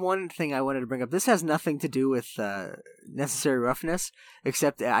 there is one thing I wanted to bring up. This has nothing to do with Necessary Roughness,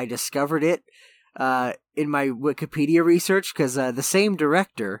 except I discovered it in my Wikipedia research, because the same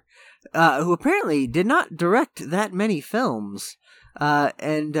director, who apparently did not direct that many films,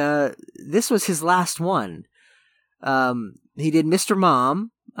 and this was his last one. He did Mr.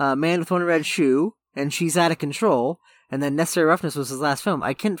 Mom, Man with One Red Shoe, and She's Out of Control, and then Necessary Roughness was his last film.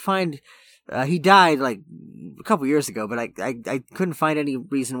 I couldn't find... he died like a couple years ago, but I couldn't find any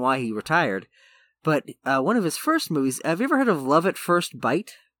reason why he retired. But one of his first movies... Have you ever heard of Love at First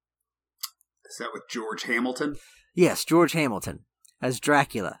Bite? Is that with George Hamilton? Yes, George Hamilton as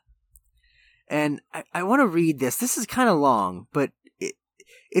Dracula. And I want to read this. This is kind of long, but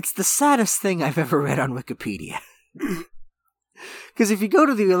it's the saddest thing I've ever read on Wikipedia. Because if you go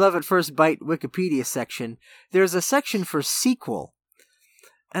to the Love at First Bite Wikipedia section, there's a section for sequel.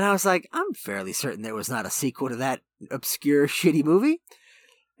 And I was like, I'm fairly certain there was not a sequel to that obscure, shitty movie.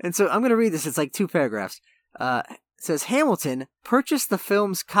 And so I'm going to read this. It's like 2 paragraphs. It says, Hamilton purchased the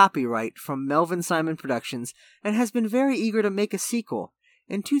film's copyright from Melvin Simon Productions and has been very eager to make a sequel.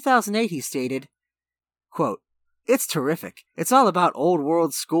 In 2008, he stated, quote, "It's terrific. It's all about old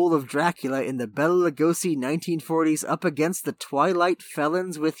world school of Dracula in the Bela Lugosi 1940s up against the Twilight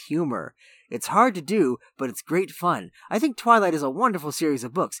felons with humor. It's hard to do, but it's great fun. I think Twilight is a wonderful series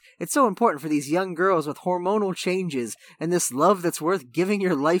of books. It's so important for these young girls with hormonal changes and this love that's worth giving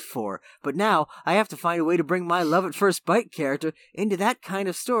your life for. But now I have to find a way to bring my Love at First Bite character into that kind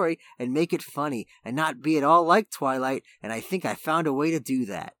of story and make it funny and not be at all like Twilight, and I think I found a way to do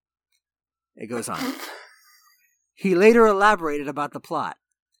that." It goes on. He later elaborated about the plot.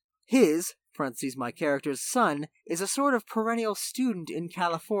 His, parentheses, my character's son, is a sort of perennial student in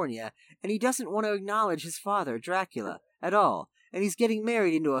California, and he doesn't want to acknowledge his father, Dracula, at all, and he's getting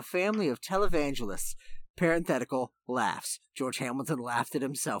married into a family of televangelists. Parenthetical, laughs. George Hamilton laughed at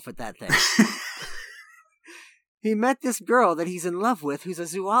himself at that thing. He met this girl that he's in love with who's a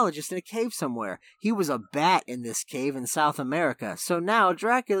zoologist in a cave somewhere. He was a bat in this cave in South America, so now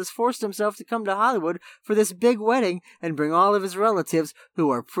Dracula's forced himself to come to Hollywood for this big wedding and bring all of his relatives, who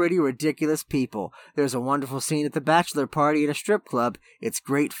are pretty ridiculous people. There's a wonderful scene at the bachelor party in a strip club. It's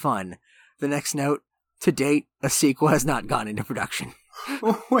great fun. The next note, to date, a sequel has not gone into production.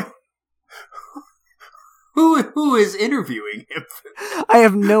 Wait. Who is interviewing him? I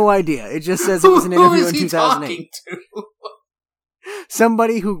have no idea. It just says it was an interview in 2008. To?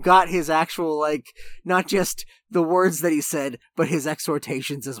 Somebody who got his actual, not just the words that he said, but his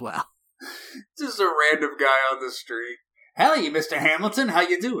exhortations as well. Just a random guy on the street. Howdy, Mr. Hamilton. How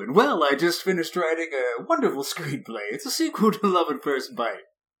you doing? Well, I just finished writing a wonderful screenplay. It's a sequel to Love at First Bite.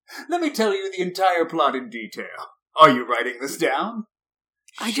 Let me tell you the entire plot in detail. Are you writing this down?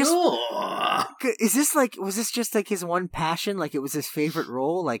 Was this just his one passion? Like it was his favorite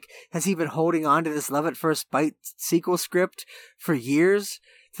role? Like, has he been holding on to this Love at First Bite sequel script for years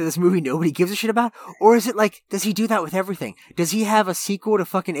to this movie nobody gives a shit about? Or is it does he do that with everything? Does he have a sequel to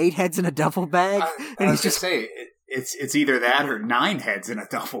fucking 8 Heads in a Duffel Bag? I was just say it's either that or 9 heads in a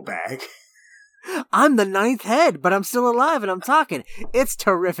duffel bag. I'm the 9th head, but I'm still alive and I'm talking. It's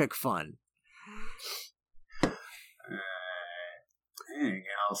terrific fun. Anything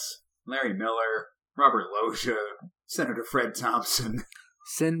else? Larry Miller, Robert Loggia, Senator Fred Thompson.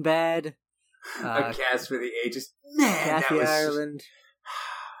 Sinbad. A Cast for the Ages. Man, Kathy that was... Ireland.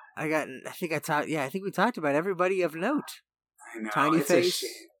 I think we talked about everybody of note. I know. Tiny it's Face. A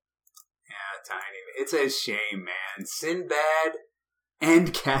shame. Yeah, Tiny. It's a shame, man. Sinbad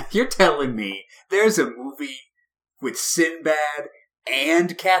and Kathy. You're telling me there's a movie with Sinbad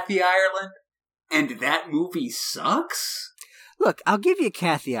and Kathy Ireland, and that movie sucks? Look, I'll give you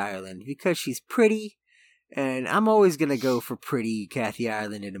Kathy Ireland because she's pretty, and I'm always going to go for pretty Kathy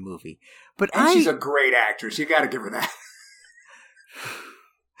Ireland in a movie. But she's a great actress. You got to give her that.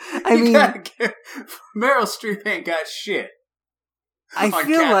 Meryl Streep ain't got shit on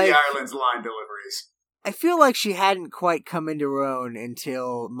Kathy Ireland's line deliveries. I feel like she hadn't quite come into her own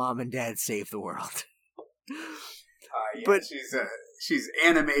until Mom and Dad Saved the World. But she's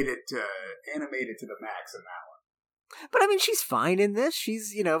animated to the max in that one. But I mean, she's fine in this.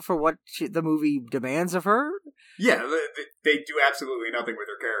 She's, for what the movie demands of her. Yeah, they do absolutely nothing with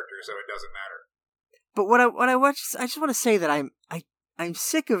her character, so it doesn't matter. But what I watch, I just want to say that I'm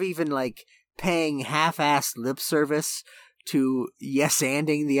sick of even like paying half-assed lip service to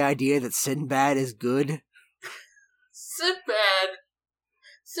yes-anding the idea that Sinbad is good. Sinbad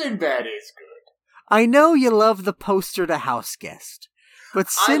is good. I know you love the poster to House Guest, but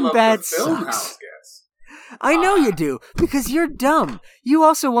Sinbad sucks. House Guest. I know you do, because you're dumb. You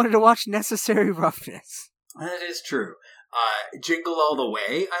also wanted to watch Necessary Roughness. That is true. Jingle All the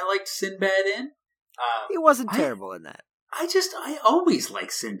Way, I liked Sinbad in. He wasn't terrible in that. I always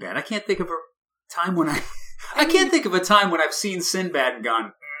like Sinbad. I can't think of a time when I can't think of a time when I've seen Sinbad and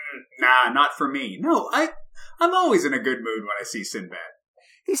gone, nah, not for me. No, I'm always in a good mood when I see Sinbad.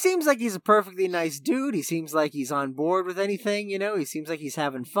 He seems like he's a perfectly nice dude. He seems like he's on board with anything, He seems like he's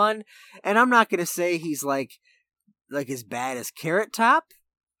having fun. And I'm not going to say he's like as bad as Carrot Top.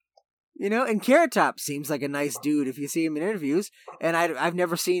 And Carrot Top seems like a nice dude if you see him in interviews. And I've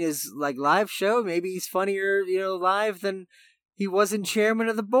never seen his live show. Maybe he's funnier, live than he was in Chairman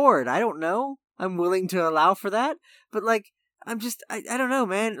of the Board. I don't know. I'm willing to allow for that. But I'm just, I don't know,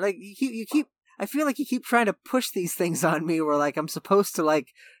 man. I feel like you keep trying to push these things on me where I'm supposed to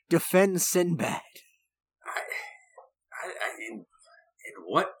defend Sinbad. In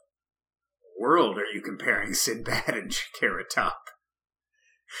what world are you comparing Sinbad and Carrot Top?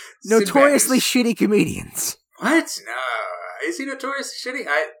 Notoriously shitty comedians. What? No. Is he notoriously shitty?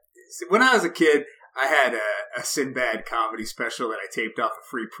 When I was a kid, I had a Sinbad comedy special that I taped off a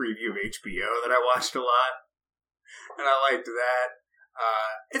free preview of HBO that I watched a lot. And I liked that.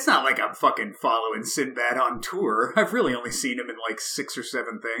 It's not like I'm fucking following Sinbad on tour. I've really only seen him in 6 or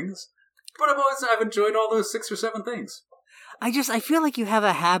 7 things. But I've enjoyed all those 6 or 7 things. I feel like you have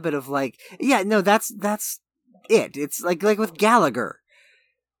a habit of that's it. It's like with Gallagher.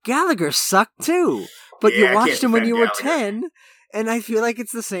 Gallagher sucked too, but you watched him when you were 10, and I feel like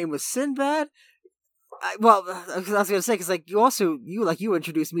it's the same with Sinbad. I was going to say, because you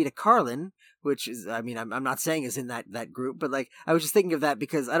introduced me to Carlin, which is, I'm not saying is in that group, but I was just thinking of that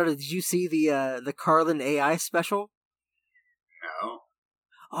because, I don't know, did you see the Carlin AI special? No.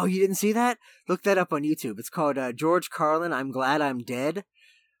 Oh, you didn't see that? Look that up on YouTube. It's called George Carlin, I'm Glad I'm Dead.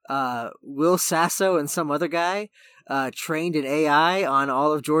 Will Sasso and some other guy trained an AI on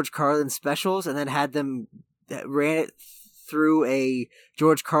all of George Carlin's specials and then had them ran it through a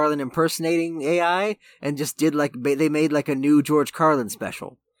George Carlin impersonating AI and just did they made a new George Carlin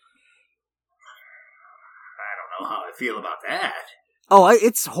special. I don't know how I feel about that. Oh,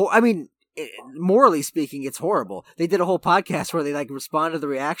 it's morally speaking, it's horrible. They did a whole podcast where they respond to the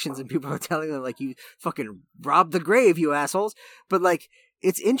reactions and people are telling them you fucking robbed the grave, you assholes. But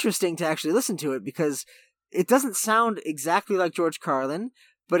it's interesting to actually listen to it because it doesn't sound exactly like George Carlin,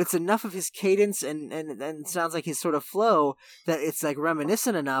 but it's enough of his cadence and sounds like his sort of flow that it's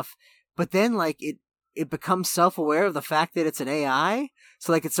reminiscent enough. But then it becomes self-aware of the fact that it's an AI.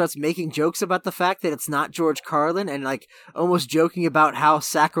 So it starts making jokes about the fact that it's not George Carlin and almost joking about how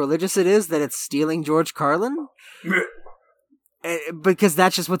sacrilegious it is that it's stealing George Carlin. Because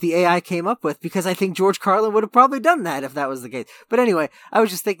that's just what the AI came up with. Because I think George Carlin would have probably done that if that was the case. But anyway, I've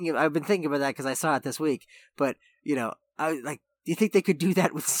been thinking about that because I saw it this week. But do you think they could do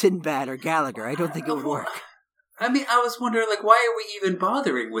that with Sinbad or Gallagher? I don't think it would work. I was wondering, why are we even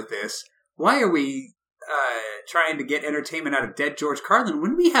bothering with this? Why are we trying to get entertainment out of dead George Carlin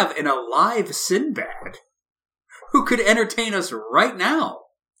when we have an alive Sinbad who could entertain us right now?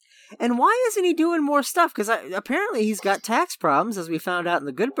 And why isn't he doing more stuff? Because apparently he's got tax problems, as we found out in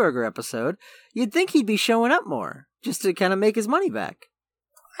the Good Burger episode. You'd think he'd be showing up more, just to kind of make his money back.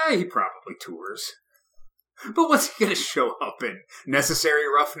 He probably tours. But what's he going to show up in? Necessary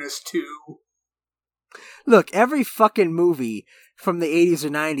Roughness 2? Look, every fucking movie from the 80s or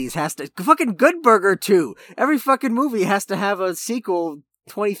 90s has to... Fucking Good Burger, too! Every fucking movie has to have a sequel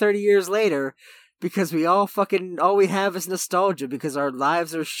 20, 30 years later because all we have is nostalgia because our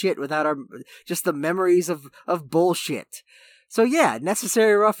lives are shit without just the memories of bullshit. So yeah,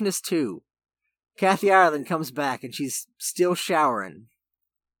 Necessary Roughness 2. Kathy Ireland comes back and she's still showering.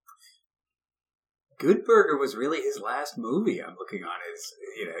 Good Burger was really his last movie. I'm looking on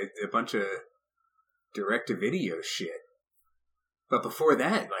a bunch of direct-to-video shit. But before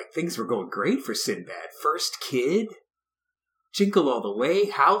that, things were going great for Sinbad. First Kid, Jingle All the Way,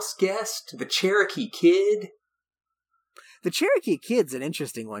 House Guest, The Cherokee Kid. The Cherokee Kid's an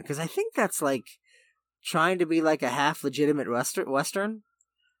interesting one, because I think that's, trying to be, a half-legitimate Western.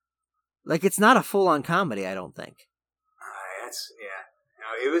 It's not a full-on comedy, I don't think.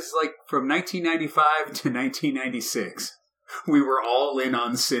 No, it was, from 1995 to 1996. We were all in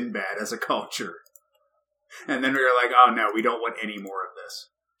on Sinbad as a culture. And then we were like, oh no, we don't want any more of this.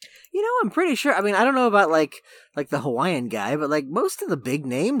 I'm pretty sure, I don't know about the Hawaiian guy, but most of the big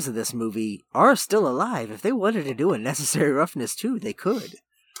names of this movie are still alive. If they wanted to do a Necessary Roughness 2, they could.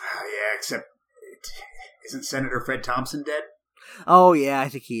 Yeah, except, isn't Senator Fred Thompson dead? Oh yeah, I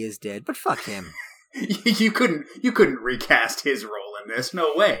think he is dead, but fuck him. You couldn't recast his role in this,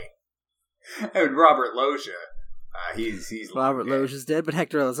 no way. And Robert Loggia. He's Robert Loggia's dead, but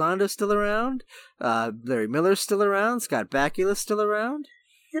Hector Elizondo's still around. Larry Miller's still around. Scott Bakula's still around.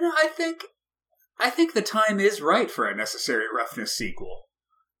 I think the time is right for a Necessary Roughness sequel.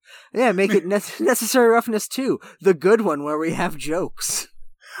 Yeah, make it Necessary Roughness 2, the good one where we have jokes.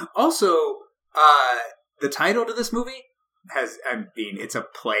 Also, the title to this movie it's a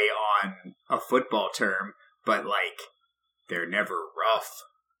play on a football term, but they're never rough.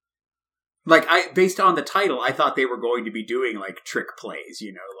 Based on the title, I thought they were going to be doing, trick plays,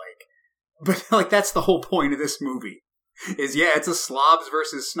 but, that's the whole point of this movie. It's a slobs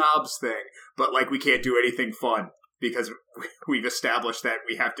versus snobs thing, but, we can't do anything fun, because we've established that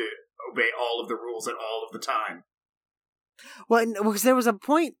we have to obey all of the rules at all of the time. Well, because there was a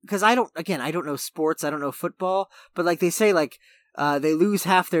point, because I don't know sports, I don't know football, but, they say, they lose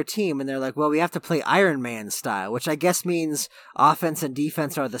half their team, and they're like, well, we have to play Iron Man style, which I guess means offense and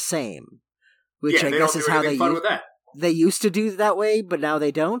defense are the same. Which I guess is how they used to do it that way, but now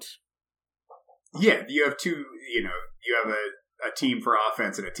they don't? Yeah, you have two, you have a team for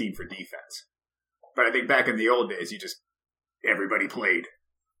offense and a team for defense. But I think back in the old days, everybody played.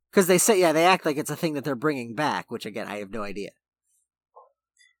 Because they act like it's a thing that they're bringing back, which again, I have no idea.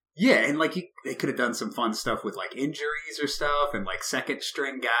 Yeah, and they could have done some fun stuff with injuries or stuff, and second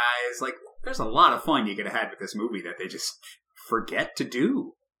string guys. There's a lot of fun you could have had with this movie that they just forget to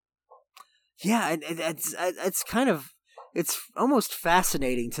do. Yeah, it's kind of, it's almost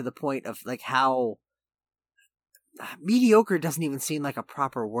fascinating to the point of how mediocre doesn't even seem like a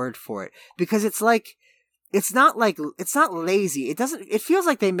proper word for it, because it's not lazy. It feels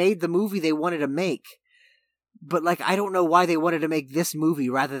like they made the movie they wanted to make, but I don't know why they wanted to make this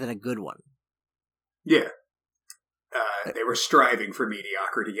movie rather than a good one. Yeah. They were striving for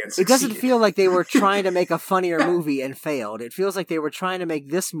mediocrity and succeeded. It doesn't feel like they were trying to make a funnier movie and failed. It feels like they were trying to make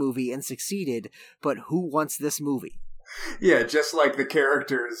this movie and succeeded, but who wants this movie? Yeah, just like the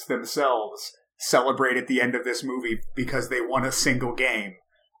characters themselves celebrate at the end of this movie because they won a single game.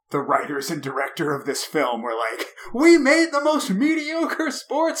 The writers and director of this film were like, we made the most mediocre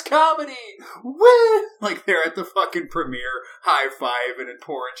sports comedy! Woo! They're at the fucking premiere, high-fiving and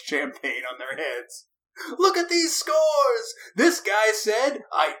pouring champagne on their heads. Look at these scores! This guy said,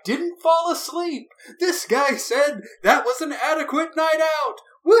 I didn't fall asleep. This guy said, that was an adequate night out.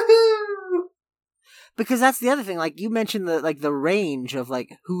 Woohoo! Because that's the other thing, you mentioned the range of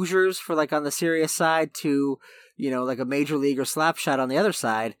Hoosiers for on the serious side to, a Major League or Slapshot on the other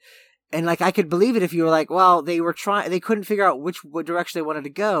side. And I could believe it if you were well, they couldn't figure out what direction they wanted to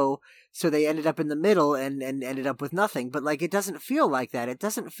go, so they ended up in the middle and ended up with nothing. But it doesn't feel like that. It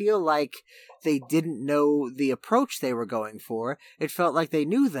doesn't feel like they didn't know the approach they were going for. It felt like they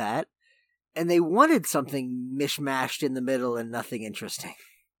knew that, and they wanted something mishmashed in the middle and nothing interesting.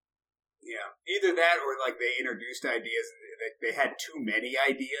 Yeah, either that or they introduced ideas. They had too many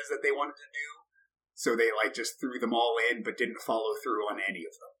ideas that they wanted to do, so they just threw them all in, but didn't follow through on any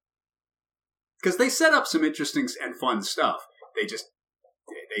of them. Because they set up some interesting and fun stuff.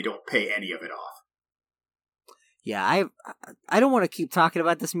 They don't pay any of it off. Yeah, I don't want to keep talking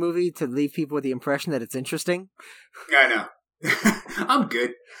about this movie to leave people with the impression that it's interesting. I know. I'm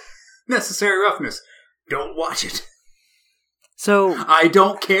good. Necessary Roughness. Don't watch it. So I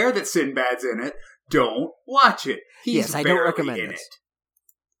don't care that Sinbad's in it. Don't watch it. He's yes, I don't recommend in this.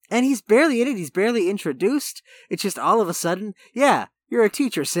 And he's barely in it. He's barely introduced. It's just all of a sudden, yeah, you're a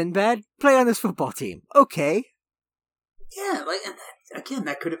teacher, Sinbad. Play on this football team. Okay. Yeah, and again,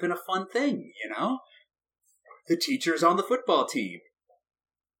 that could have been a fun thing, The teacher's on the football team.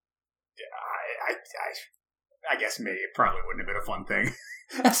 I guess maybe it probably wouldn't have been a fun thing.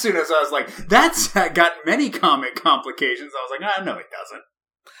 As soon as I was like, that's got many comic complications, I was like, no, it doesn't.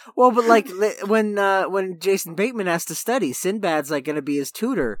 Well, but when Jason Bateman has to study, Sinbad's going to be his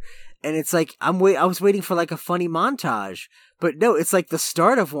tutor, and it's like I was waiting for a funny montage, but no, it's the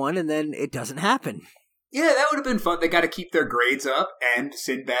start of one, and then it doesn't happen. Yeah, that would have been fun. They got to keep their grades up, and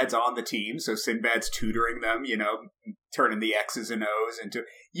Sinbad's on the team, so Sinbad's tutoring them, turning the X's and O's into...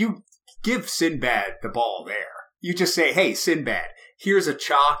 You give Sinbad the ball there. You just say, hey, Sinbad, here's a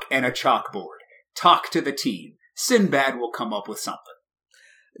chalk and a chalkboard. Talk to the team. Sinbad will come up with something.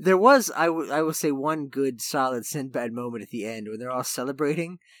 There was, I will say, one good, solid Sinbad moment at the end when they're all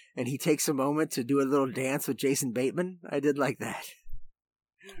celebrating, and he takes a moment to do a little dance with Jason Bateman. I did like that.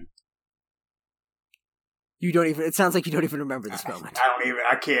 It sounds like you don't even remember this moment. I don't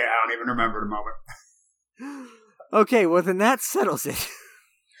even remember the moment. Okay, well then that settles it.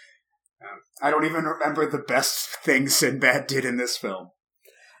 I don't even remember the best thing Sinbad did in this film.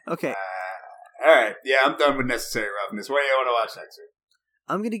 Okay. All right. Yeah, I'm done with Necessary Roughness. What do you want to watch next week?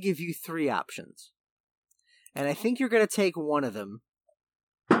 I'm going to give you 3 options. And I think you're going to take one of them.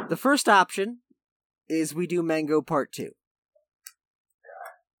 The first option is we do Mango Part 2.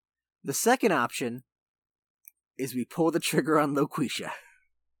 The second option is we pull the trigger on Loquisha.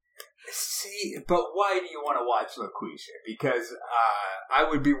 See, but why do you want to watch Loquisha? Because I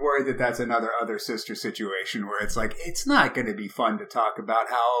would be worried that that's another other sister situation where it's it's not going to be fun to talk about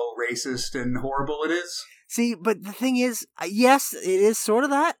how racist and horrible it is. See, but the thing is, yes, it is sort of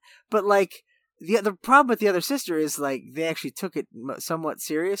that, but the problem with the other sister is they actually took it somewhat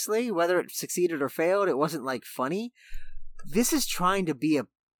seriously. Whether it succeeded or failed, it wasn't funny. This is trying to be a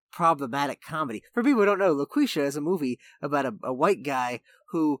problematic comedy. For people who don't know, Loquisha is a movie about a white guy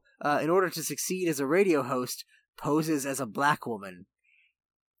who, in order to succeed as a radio host, poses as a black woman.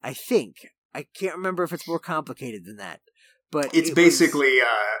 I think. I can't remember if it's more complicated than that. But it's basically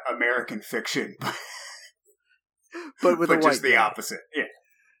American Fiction. But with but just the opposite. Yeah.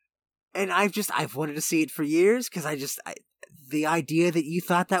 And I've wanted to see it for years because the idea that you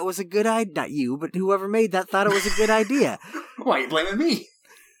thought that was a good idea, not you, but whoever made that thought it was a good idea. Why are you blaming me?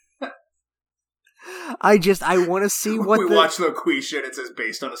 I want to see what we watch Loquisha and it says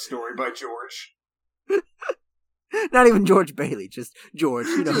based on a story by George. Not even George Bailey, just George.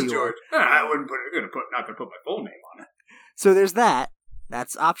 You know just who you George. are. I wouldn't not gonna put my full name on it. So there's that.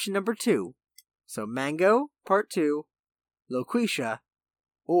 That's option number 2. So Mango Part 2, Loquisha,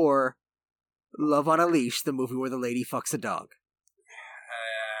 or Love on a Leash, the movie where the lady fucks a dog.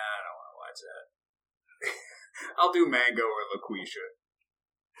 I don't want to watch that. I'll do Mango or Loquisha.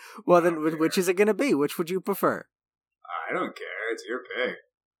 Well, then, which is it going to be? Which would you prefer? I don't care. It's your pick.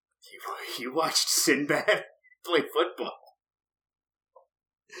 You watched Sinbad play football.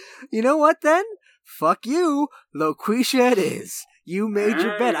 You know what, then? Fuck you. Loquisha it is. You made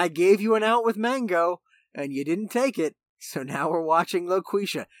your bet. I gave you an out with Mango, and you didn't take it. So now we're watching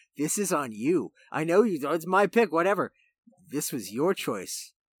Loquisha. This is on you. I know it's my pick, whatever. This was your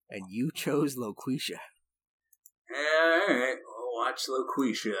choice, and you chose Loquisha. All right. We'll watch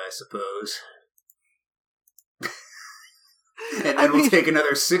Loquisha, I suppose. And then we'll take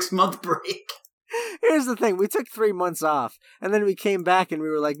another 6-month break. Here's the thing. We took 3 months off, and then we came back and we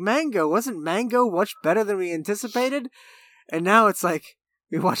were like, Mango, wasn't Mango much better than we anticipated? And now it's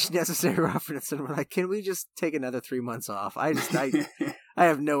we watched Necessary Roughness, and we're like, can we just take another 3 months off? I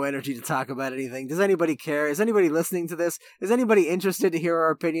have no energy to talk about anything. Does anybody care? Is anybody listening to this? Is anybody interested to hear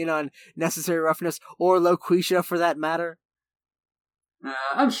our opinion on Necessary Roughness, or Loquisha for that matter?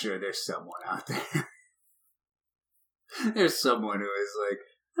 I'm sure there's someone out there. There's someone who is like,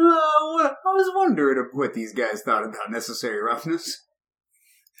 I was wondering what these guys thought about Necessary Roughness.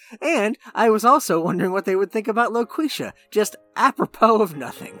 And I was also wondering what they would think about Loquisha, just apropos of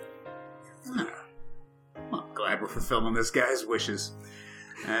nothing. Well, I'm glad we're fulfilling this guy's wishes.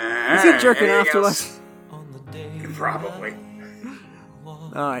 Is he jerking off to us? Probably.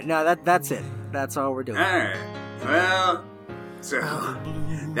 Alright, no, that's it. That's all we're doing. Alright. Well, so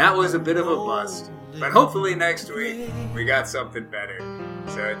that was a bit of a bust. But hopefully next week we got something better.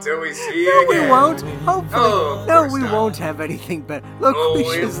 So until we see you again. No, we won't. Hopefully. No, we won't have anything better.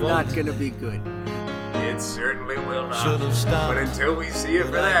 Loquisha's not going to be good. It certainly will not. But until we see you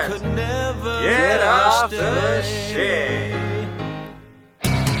for that, get off the shade.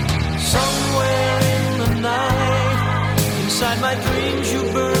 Somewhere in the night, Inside my dreams you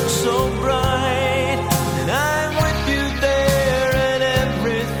burn so bright, and I'm with you there, and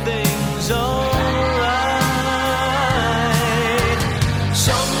everything's alright.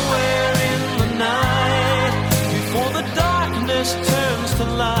 Somewhere in the night, before the darkness turns to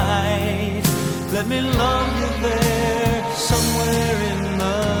light, let me love you there, somewhere in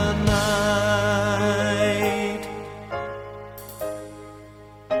the night.